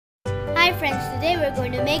Hi friends, today we're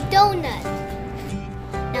going to make donuts.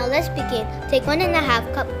 Now let's begin. Take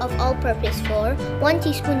 1.5 cup of all-purpose flour, 1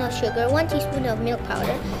 teaspoon of sugar, 1 teaspoon of milk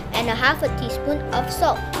powder, and a half a teaspoon of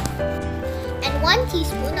salt. And 1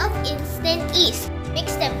 teaspoon of instant yeast.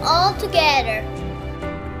 Mix them all together.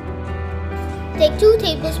 Take 2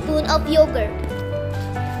 tablespoons of yogurt.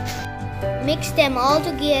 Mix them all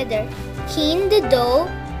together. Knead the dough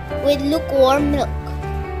with lukewarm milk.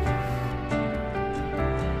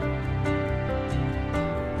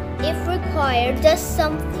 If required, just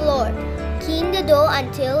some flour. Knead the dough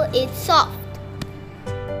until it's soft.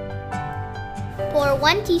 Pour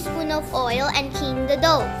 1 teaspoon of oil and knead the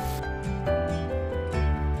dough.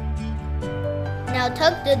 Now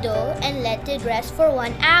tug the dough and let it rest for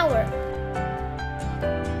 1 hour.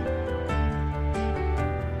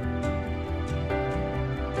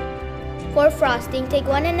 For frosting, take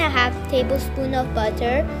 1.5 tablespoons of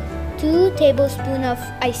butter, 2 tablespoons of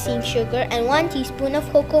icing sugar, and 1 teaspoon of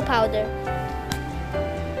cocoa powder.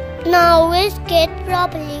 Now whisk it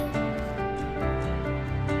properly.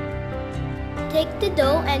 Take the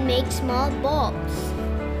dough and make small balls.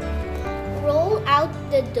 Roll out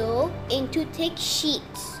the dough into thick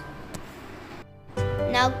sheets.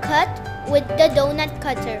 Now cut with the donut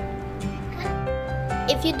cutter.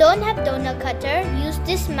 If you don't have donut cutter, use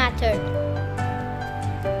this method.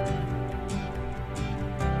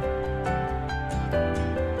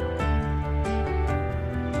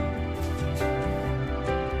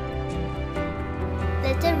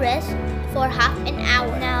 Let it rest for half an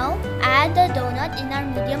hour. Now, add the donut in our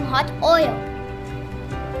medium hot oil.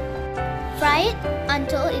 Fry it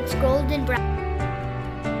until it's golden brown.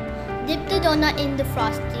 Dip the donut in the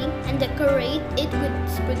frosting and decorate it with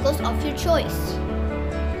sprinkles of your choice.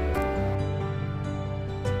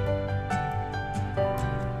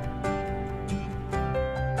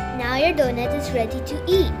 Now your donut is ready to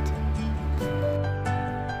eat.